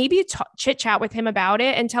maybe chit chat with him about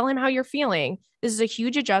it and tell him how you're feeling. This is a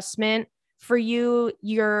huge adjustment for you.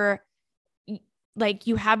 You're like,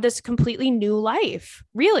 you have this completely new life,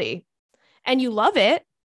 really. And you love it,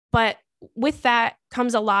 but with that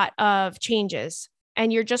comes a lot of changes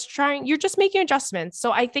and you're just making adjustments.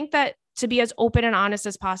 So I think that to be as open and honest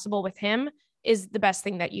as possible with him is the best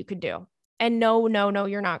thing that you could do. And no,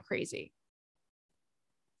 you're not crazy.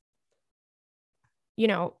 You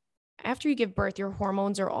know, after you give birth, your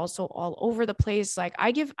hormones are also all over the place. Like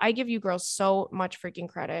I give you girls so much freaking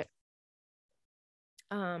credit.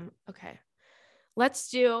 Okay. Let's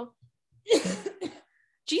do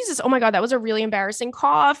Jesus. Oh my God. That was a really embarrassing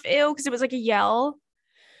cough. Ew. Cause it was like a yell.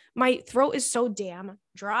 My throat is so damn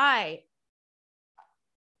dry.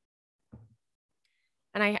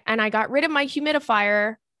 And I got rid of my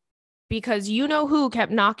humidifier because you know who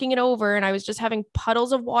kept knocking it over. And I was just having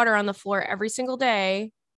puddles of water on the floor every single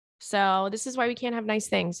day. So this is why we can't have nice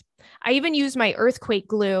things. I even used my earthquake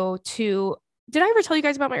glue did I ever tell you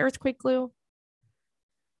guys about my earthquake glue?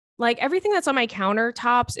 Like everything that's on my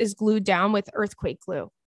countertops is glued down with earthquake glue.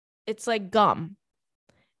 It's like gum.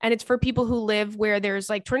 And it's for people who live where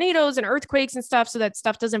there's like tornadoes and earthquakes and stuff so that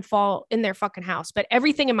stuff doesn't fall in their fucking house. But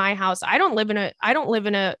everything in my house, I don't live in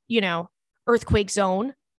a, you know, earthquake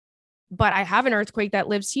zone, but I have an earthquake that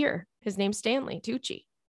lives here. His name's Stanley Tucci.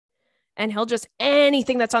 And he'll just,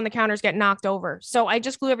 anything that's on the counters get knocked over. So I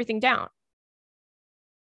just glue everything down,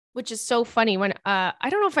 which is so funny when, I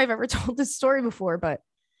don't know if I've ever told this story before, but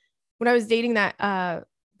when I was dating that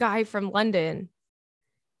guy from London,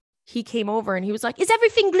 he came over and he was like, is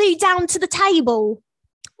everything glued down to the table?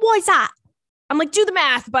 Why is that? I'm like, do the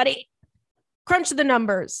math, buddy. Crunch the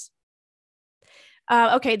numbers.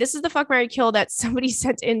 Okay, this is the fuck, marry, kill that somebody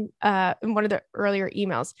sent in one of the earlier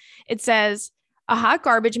emails. It says, a hot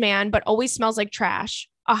garbage man, but always smells like trash.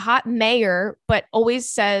 A hot mayor, but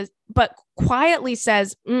quietly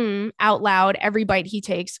says, out loud every bite he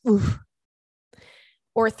takes. Oof.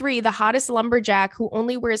 Or 3, the hottest lumberjack who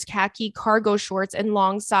only wears khaki cargo shorts and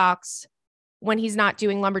long socks when he's not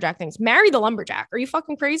doing lumberjack things. Marry the lumberjack. Are you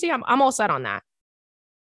fucking crazy? I'm all set on that.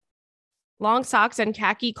 Long socks and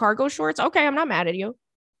khaki cargo shorts. Okay, I'm not mad at you.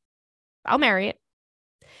 I'll marry it.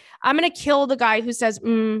 I'm going to kill the guy who says,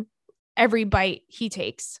 every bite he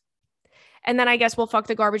takes. And then I guess we'll fuck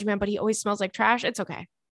the garbage man, but he always smells like trash. It's okay.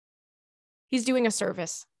 He's doing a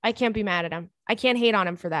service. I can't be mad at him. I can't hate on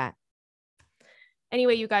him for that.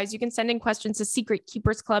 Anyway, you guys, you can send in questions to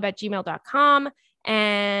secretkeepersclub@gmail.com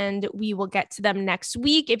and we will get to them next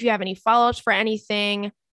week. If you have any follow-ups for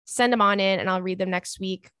anything, send them on in and I'll read them next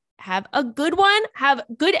week. Have a good one. Have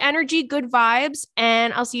good energy, good vibes,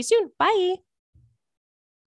 and I'll see you soon. Bye.